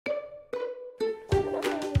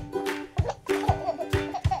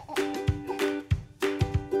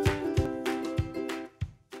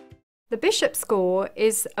Bishop score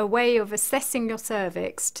is a way of assessing your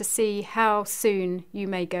cervix to see how soon you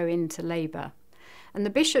may go into labour. And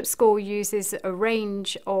the Bishop score uses a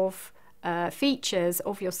range of features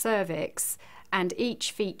of your cervix, and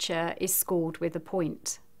each feature is scored with a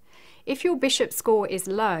point. If your Bishop score is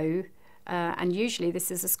low, and usually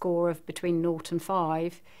this is a score of between 0 and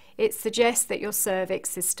 5, it suggests that your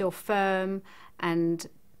cervix is still firm and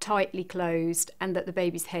tightly closed, and that the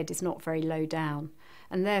baby's head is not very low down,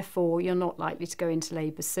 and therefore you're not likely to go into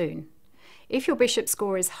labour soon. If your Bishop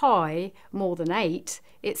score is high, more than 8,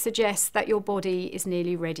 it suggests that your body is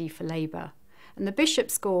nearly ready for labour. And the Bishop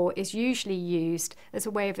score is usually used as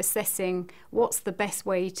a way of assessing what's the best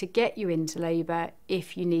way to get you into labour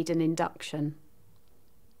if you need an induction.